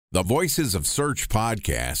The Voices of Search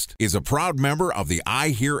podcast is a proud member of the I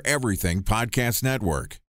Hear Everything podcast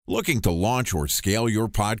network. Looking to launch or scale your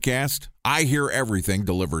podcast? I Hear Everything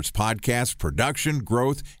delivers podcast production,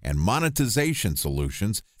 growth, and monetization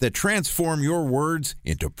solutions that transform your words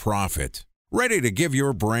into profit. Ready to give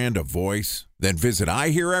your brand a voice? Then visit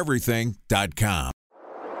iheareverything.com.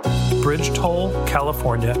 Bridge toll,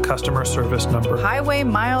 California, customer service number. Highway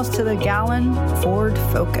miles to the gallon, Ford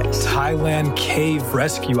Focus. Thailand cave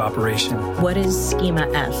rescue operation. What is Schema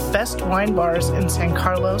F? Best wine bars in San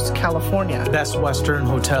Carlos, California. Best Western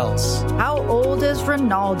hotels. How old is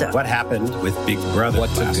Ronaldo? What happened with Big Brother?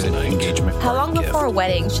 What's a good engagement? How long before a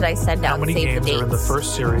wedding should I send out How many save games the dates? are in the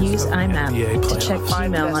first series? Use IMAP NBA to check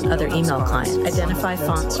Gmail on other email clients. Identify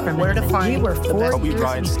fonts from Where to find We were the 4 best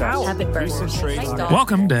years in stuff. Habit burgers.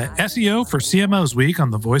 Welcome to SEO for CMOs Week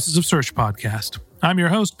on the Voices of Search podcast. I'm your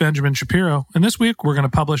host, Benjamin Shapiro, and this week we're going to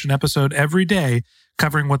publish an episode every day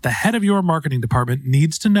covering what the head of your marketing department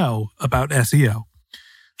needs to know about SEO.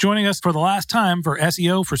 Joining us for the last time for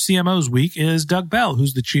SEO for CMOs Week is Doug Bell,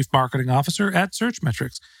 who's the Chief Marketing Officer at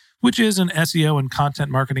Searchmetrics, which is an SEO and content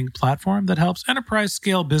marketing platform that helps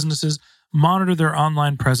enterprise-scale businesses monitor their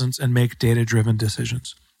online presence and make data-driven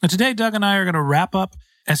decisions. And today, Doug and I are going to wrap up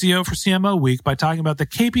SEO for CMO Week by talking about the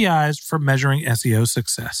KPIs for measuring SEO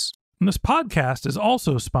success. And this podcast is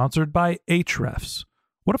also sponsored by Ahrefs.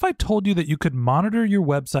 What if I told you that you could monitor your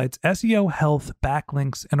website's SEO health,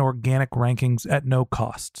 backlinks, and organic rankings at no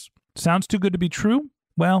costs? Sounds too good to be true?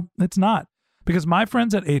 Well, it's not, because my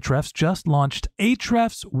friends at Ahrefs just launched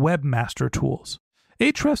Ahrefs Webmaster Tools.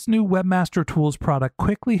 Ahrefs' new Webmaster Tools product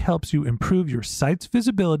quickly helps you improve your site's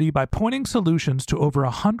visibility by pointing solutions to over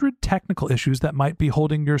 100 technical issues that might be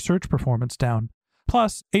holding your search performance down.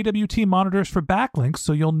 Plus, AWT monitors for backlinks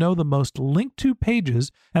so you'll know the most linked to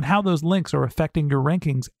pages and how those links are affecting your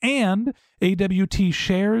rankings. And AWT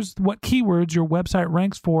shares what keywords your website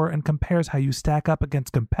ranks for and compares how you stack up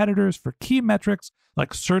against competitors for key metrics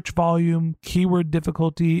like search volume, keyword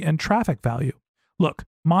difficulty, and traffic value. Look,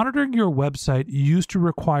 monitoring your website used to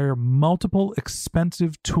require multiple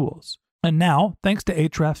expensive tools. And now, thanks to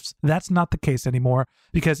Ahrefs, that's not the case anymore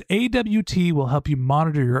because AWT will help you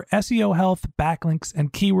monitor your SEO health, backlinks,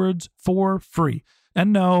 and keywords for free.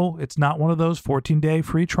 And no, it's not one of those 14-day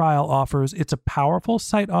free trial offers. It's a powerful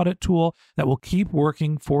site audit tool that will keep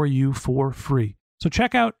working for you for free. So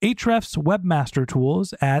check out Ahrefs Webmaster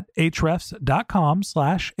Tools at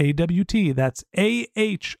ahrefs.com/AWT. That's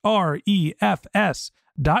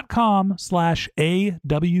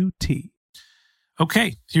ahrefs.com/AWT.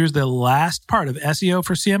 Okay, here's the last part of SEO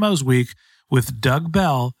for CMOs Week with Doug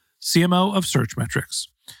Bell, CMO of Searchmetrics.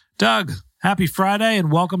 Doug, happy Friday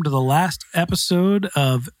and welcome to the last episode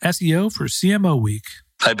of SEO for CMO Week.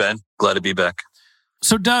 Hi, Ben. Glad to be back.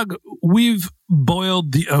 So, Doug, we've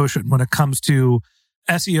boiled the ocean when it comes to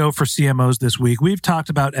SEO for CMOs this week. We've talked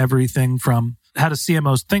about everything from how do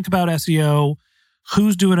CMOs think about SEO,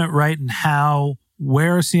 who's doing it right and how,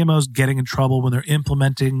 where are CMOs getting in trouble when they're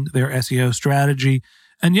implementing their SEO strategy.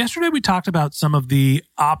 And yesterday we talked about some of the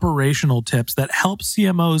operational tips that help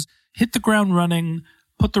CMOs hit the ground running,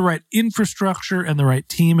 put the right infrastructure and the right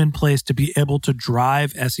team in place to be able to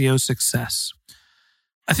drive SEO success.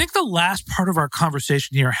 I think the last part of our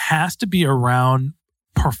conversation here has to be around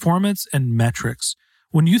performance and metrics.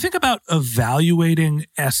 When you think about evaluating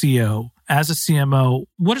SEO as a CMO,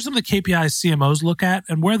 what are some of the KPIs CMOs look at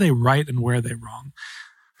and where are they right and where are they wrong?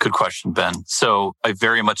 Good question, Ben. So I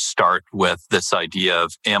very much start with this idea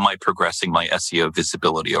of, am I progressing my SEO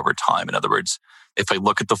visibility over time? In other words, if I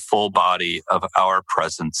look at the full body of our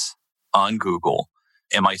presence on Google,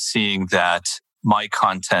 am I seeing that my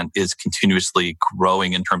content is continuously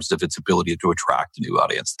growing in terms of its ability to attract a new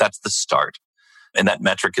audience? That's the start. And that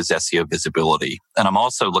metric is SEO visibility. And I'm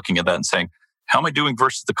also looking at that and saying, how am I doing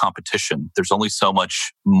versus the competition? There's only so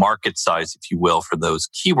much market size, if you will, for those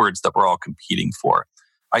keywords that we're all competing for.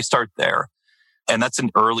 I start there. And that's an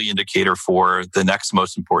early indicator for the next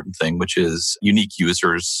most important thing, which is unique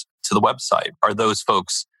users to the website. Are those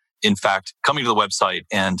folks, in fact, coming to the website?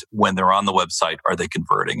 And when they're on the website, are they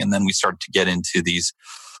converting? And then we start to get into these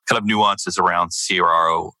kind of nuances around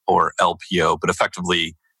CRO or LPO. But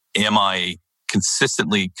effectively, am I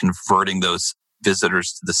consistently converting those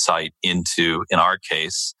visitors to the site into, in our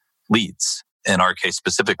case, leads? In our case,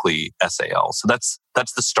 specifically SAL. So that's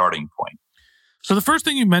the starting point. So the first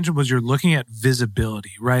thing you mentioned was you're looking at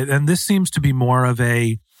visibility, right? And this seems to be more of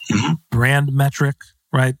a brand metric,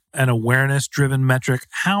 right? An awareness-driven metric.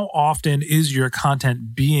 How often is your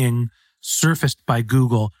content being surfaced by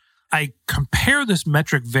Google? I compare this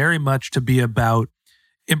metric very much to be about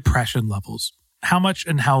impression levels. How much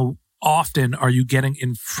and how often are you getting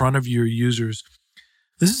in front of your users?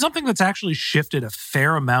 This is something that's actually shifted a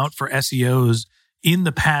fair amount for SEOs in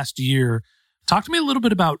the past year. Talk to me a little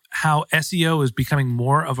bit about how SEO is becoming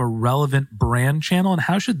more of a relevant brand channel and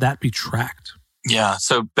how should that be tracked? Yeah.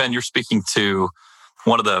 So Ben, you're speaking to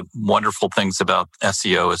one of the wonderful things about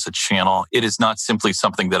SEO as a channel. It is not simply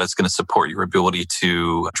something that is going to support your ability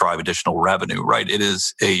to drive additional revenue, right? It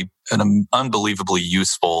is an unbelievably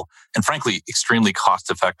useful and frankly, extremely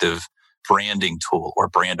cost-effective branding tool or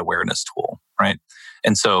brand awareness tool, right?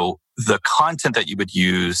 And so the content that you would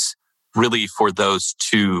use really for those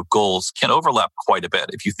two goals can overlap quite a bit.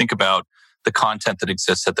 If you think about the content that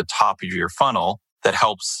exists at the top of your funnel that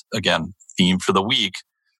helps, again, theme for the week,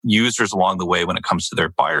 users along the way when it comes to their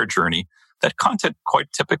buyer journey, that content quite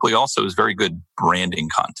typically also is very good branding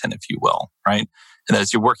content, if you will, right? And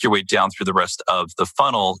as you work your way down through the rest of the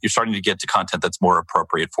funnel, you're starting to get to content that's more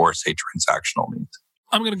appropriate for, say, transactional needs.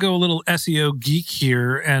 I'm going to go a little SEO geek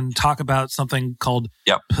here and talk about something called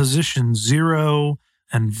Position Zero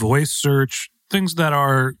and voice search, things that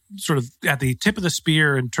are sort of at the tip of the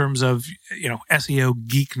spear in terms of, SEO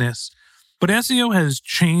geekness. But SEO has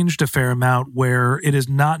changed a fair amount where it is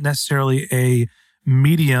not necessarily a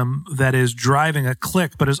medium that is driving a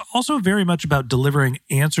click, but is also very much about delivering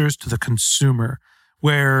answers to the consumer,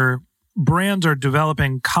 where brands are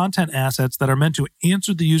developing content assets that are meant to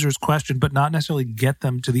answer the user's question, but not necessarily get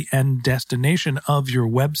them to the end destination of your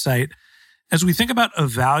website. As we think about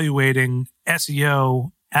evaluating SEO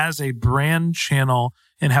as a brand channel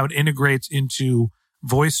and how it integrates into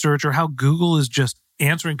voice search or how Google is just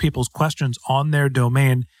answering people's questions on their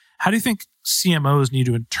domain, how do you think CMOs need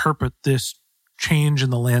to interpret this change in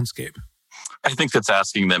the landscape? I think that's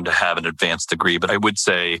asking them to have an advanced degree, but I would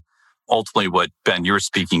say ultimately what, Ben, you're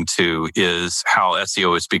speaking to is how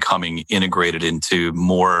SEO is becoming integrated into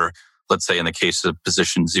more, let's say in the case of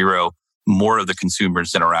Position Zero, more of the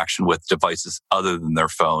consumer's interaction with devices other than their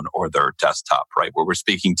phone or their desktop, right? What we're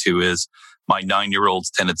speaking to is my 9-year-old's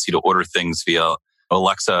tendency to order things via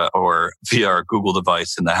Alexa or via our Google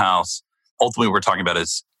device in the house. Ultimately, what we're talking about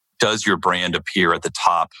is, does your brand appear at the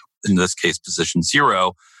top, in this case, Position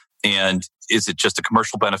Zero? And is it just a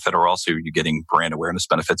commercial benefit or also are you getting brand awareness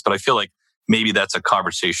benefits? But I feel like maybe that's a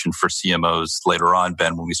conversation for CMOs later on,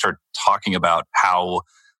 Ben, when we start talking about how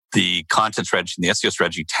the content strategy and the SEO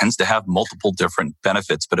strategy tends to have multiple different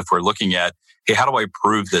benefits. But if we're looking at, hey, how do I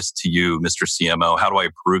prove this to you, Mr. CMO? How do I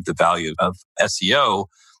prove the value of SEO?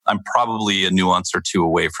 I'm probably a nuance or two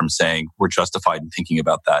away from saying we're justified in thinking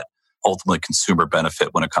about that ultimate consumer benefit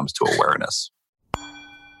when it comes to awareness.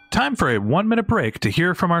 Time for a 1-minute break to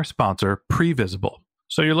hear from our sponsor, Previsible.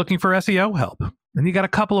 So you're looking for SEO help, and you got a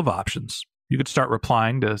couple of options. You could start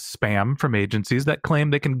replying to spam from agencies that claim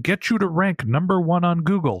they can get you to rank number 1 on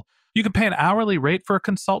Google. You can pay an hourly rate for a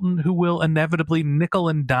consultant who will inevitably nickel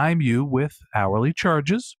and dime you with hourly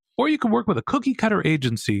charges. Or you can work with a cookie-cutter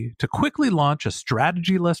agency to quickly launch a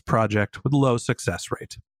strategy-less project with low success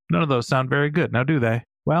rate. None of those sound very good, now do they?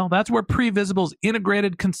 Well, that's where Previsible's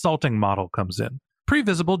integrated consulting model comes in.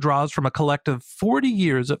 Previsible draws from a collective 40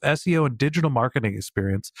 years of SEO and digital marketing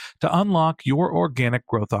experience to unlock your organic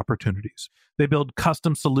growth opportunities. They build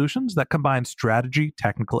custom solutions that combine strategy,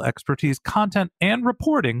 technical expertise, content, and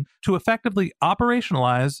reporting to effectively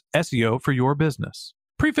operationalize SEO for your business.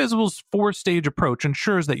 Previsible's 4-stage approach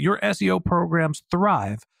ensures that your SEO programs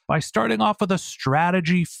thrive by starting off with a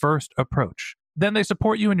strategy-first approach. Then they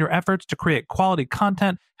support you in your efforts to create quality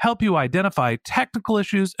content, help you identify technical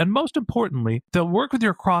issues, and most importantly, they'll work with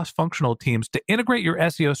your cross-functional teams to integrate your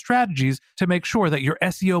SEO strategies to make sure that your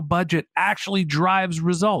SEO budget actually drives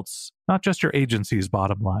results, not just your agency's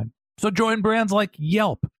bottom line. So join brands like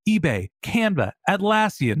Yelp, eBay, Canva,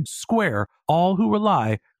 Atlassian, Square, all who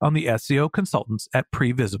rely on the SEO consultants at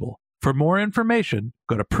Previsible. For more information,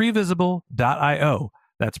 go to previsible.io.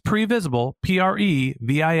 That's Previsible, Previsible.io.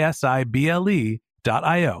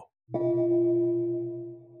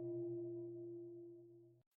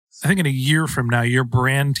 I think in a year from now, your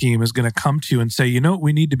brand team is going to come to you and say, you know what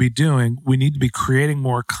we need to be doing? We need to be creating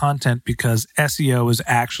more content because SEO is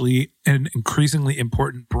actually an increasingly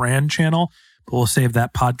important brand channel. But we'll save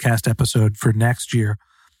that podcast episode for next year.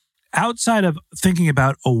 Outside of thinking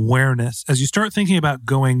about awareness, as you start thinking about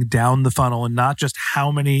going down the funnel and not just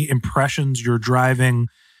how many impressions you're driving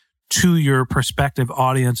to your prospective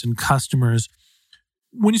audience and customers,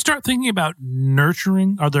 when you start thinking about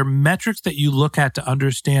nurturing, are there metrics that you look at to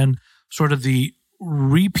understand sort of the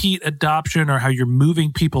repeat adoption or how you're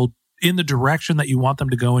moving people in the direction that you want them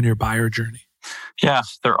to go in your buyer journey? Yeah,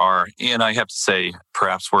 there are. And I have to say,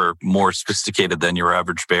 perhaps we're more sophisticated than your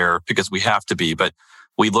average bear because we have to be. But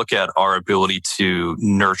we look at our ability to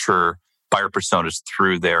nurture buyer personas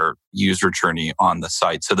through their user journey on the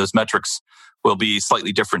site. So those metrics will be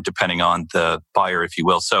slightly different depending on the buyer, if you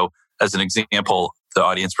will. So as an example, the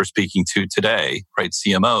audience we're speaking to today, right,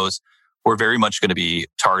 CMOs, we're very much going to be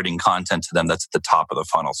targeting content to them that's at the top of the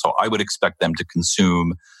funnel. So I would expect them to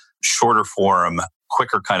consume shorter form,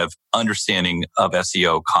 quicker kind of understanding of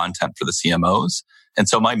SEO content for the CMOs. And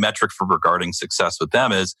so my metric for regarding success with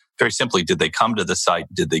them is very simply, did they come to the site?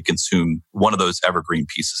 Did they consume one of those evergreen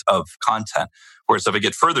pieces of content? Whereas if I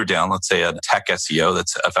get further down, let's say a tech SEO,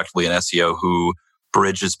 that's effectively an SEO who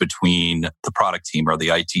bridges between the product team or the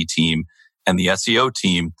IT team and the SEO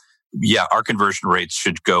team, yeah, our conversion rates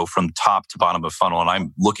should go from top to bottom of funnel. And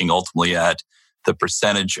I'm looking ultimately at the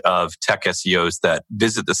percentage of tech SEOs that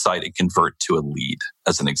visit the site and convert to a lead,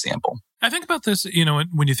 as an example. I think about this,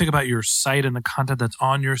 when you think about your site and the content that's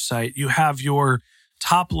on your site, you have your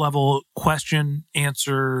top level question,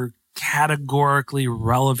 answer, categorically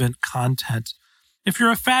relevant content. If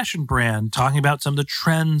you're a fashion brand, talking about some of the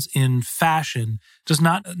trends in fashion does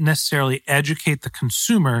not necessarily educate the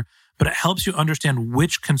consumer, but it helps you understand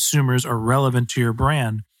which consumers are relevant to your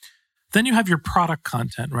brand. Then you have your product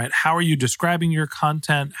content, right? How are you describing your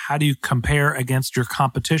content? How do you compare against your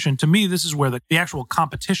competition? To me, this is where the actual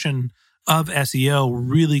competition of SEO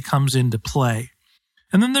really comes into play.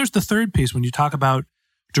 And then there's the third piece when you talk about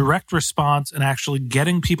direct response and actually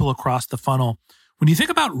getting people across the funnel. When you think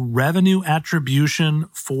about revenue attribution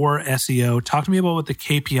for SEO, talk to me about what the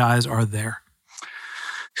KPIs are there.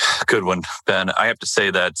 Good one, Ben. I have to say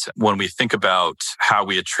that when we think about how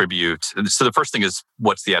we attribute, so the first thing is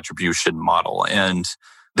what's the attribution model? And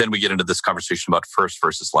then we get into this conversation about first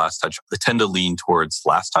versus last touch. I tend to lean towards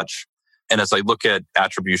last touch. And as I look at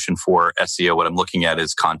attribution for SEO, what I'm looking at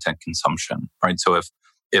is content consumption, right? So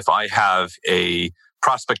if I have a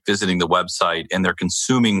prospect visiting the website and they're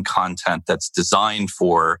consuming content that's designed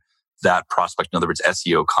for that prospect, in other words,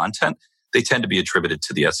 SEO content, they tend to be attributed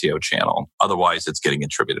to the SEO channel. Otherwise, it's getting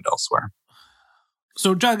attributed elsewhere.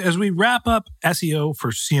 So, Doug, as we wrap up SEO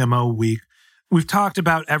for CMO Week, we've talked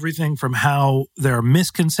about everything from how there are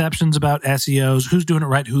misconceptions about SEOs, who's doing it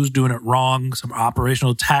right, who's doing it wrong, some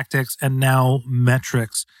operational tactics, and now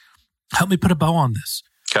metrics. Help me put a bow on this.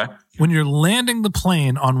 Okay. When you're landing the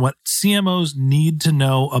plane on what CMOs need to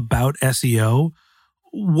know about SEO,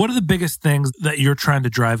 what are the biggest things that you're trying to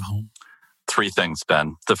drive home? Three things,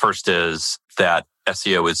 Ben. The first is that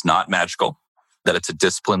SEO is not magical, that it's a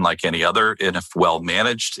discipline like any other, and if well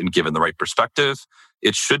managed and given the right perspective,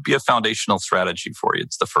 it should be a foundational strategy for you.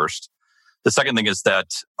 It's the first. The second thing is that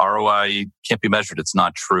ROI can't be measured. It's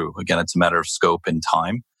not true. Again, it's a matter of scope and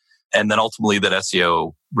time. And then ultimately that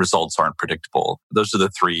SEO results aren't predictable. Those are the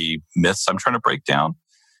three myths I'm trying to break down.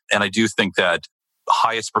 And I do think that the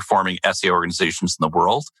highest performing SEO organizations in the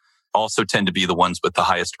world also tend to be the ones with the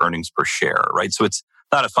highest earnings per share, right? So it's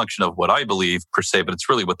not a function of what I believe per se, but it's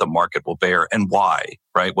really what the market will bear. And why,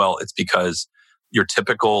 right? Well, it's because your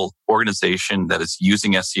typical organization that is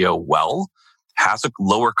using SEO well has a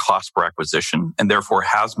lower cost per acquisition and therefore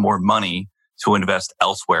has more money to invest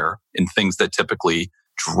elsewhere in things that typically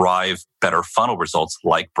drive better funnel results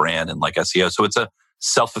like brand and like SEO. So it's a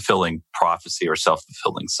self-fulfilling prophecy or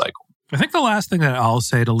self-fulfilling cycle. I think the last thing that I'll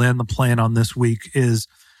say to land the plane on this week is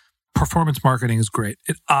performance marketing is great.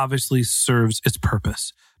 It obviously serves its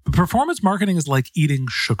purpose. But performance marketing is like eating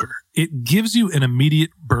sugar. It gives you an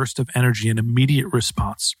immediate burst of energy, an immediate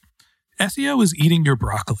response. SEO is eating your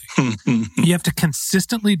broccoli. You have to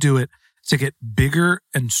consistently do it to get bigger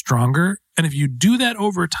and stronger. And if you do that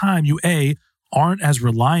over time, you aren't as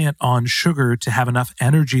reliant on sugar to have enough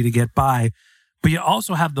energy to get by, but you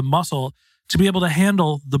also have the muscle to be able to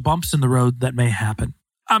handle the bumps in the road that may happen.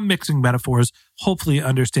 I'm mixing metaphors. Hopefully you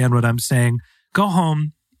understand what I'm saying. Go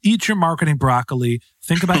home, eat your marketing broccoli,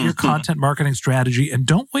 think about your content marketing strategy, and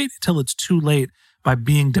don't wait until it's too late by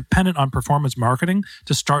being dependent on performance marketing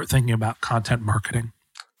to start thinking about content marketing.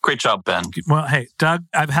 Great job, Ben. Well, hey, Doug,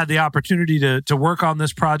 I've had the opportunity to work on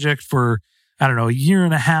this project for, a year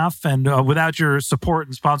and a half. And without your support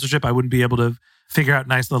and sponsorship, I wouldn't be able to figure out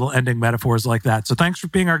nice little ending metaphors like that. So thanks for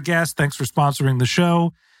being our guest. Thanks for sponsoring the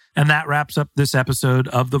show. And that wraps up this episode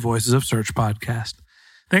of the Voices of Search podcast.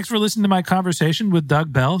 Thanks for listening to my conversation with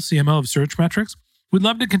Doug Bell, CMO of Searchmetrics. We'd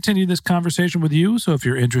love to continue this conversation with you. So if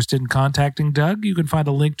you're interested in contacting Doug, you can find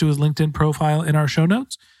a link to his LinkedIn profile in our show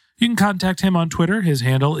notes. You can contact him on Twitter. His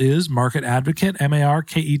handle is Market Advocate,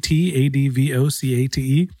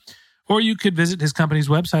 MarketAdvocate. Or you could visit his company's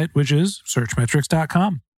website, which is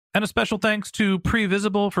searchmetrics.com. And a special thanks to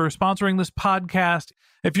Previsible for sponsoring this podcast.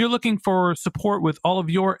 If you're looking for support with all of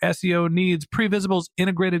your SEO needs, Previsible's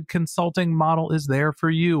integrated consulting model is there for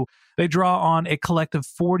you. They draw on a collective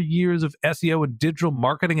 40 years of SEO and digital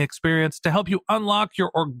marketing experience to help you unlock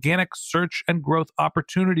your organic search and growth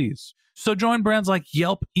opportunities. So join brands like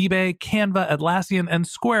Yelp, eBay, Canva, Atlassian, and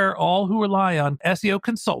Square, all who rely on SEO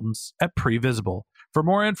consultants at Previsible. For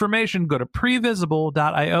more information, go to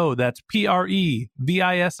previsible.io. That's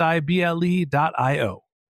previsible.io.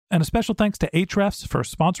 And a special thanks to Ahrefs for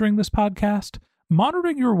sponsoring this podcast.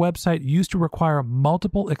 Monitoring your website used to require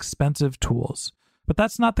multiple expensive tools, but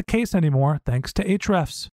that's not the case anymore thanks to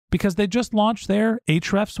Ahrefs, because they just launched their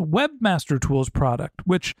Ahrefs Webmaster Tools product,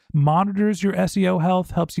 which monitors your SEO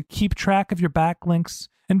health, helps you keep track of your backlinks,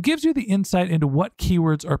 and gives you the insight into what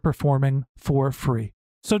keywords are performing for free.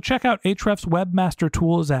 So check out Ahrefs Webmaster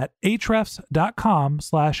Tools at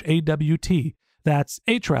ahrefs.com/AWT. That's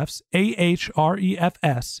Ahrefs,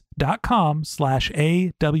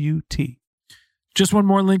 AHREFS.com/AWT. Just one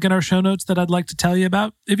more link in our show notes that I'd like to tell you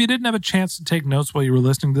about. If you didn't have a chance to take notes while you were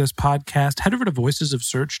listening to this podcast, head over to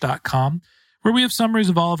voicesofsearch.com, where we have summaries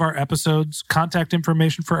of all of our episodes, contact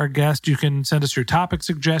information for our guests. You can send us your topic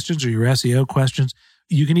suggestions or your SEO questions.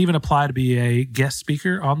 You can even apply to be a guest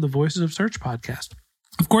speaker on the Voices of Search podcast.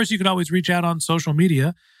 Of course, you can always reach out on social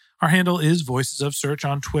media. Our handle is Voices of Search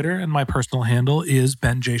on Twitter, and my personal handle is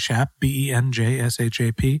Ben J. Shap,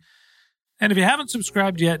 BenJShap. And if you haven't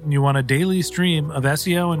subscribed yet and you want a daily stream of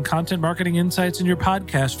SEO and content marketing insights in your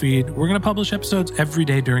podcast feed, we're going to publish episodes every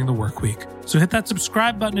day during the work week. So hit that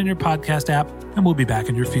subscribe button in your podcast app, and we'll be back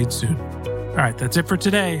in your feed soon. All right, that's it for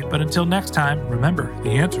today. But until next time, remember,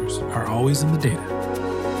 the answers are always in the data.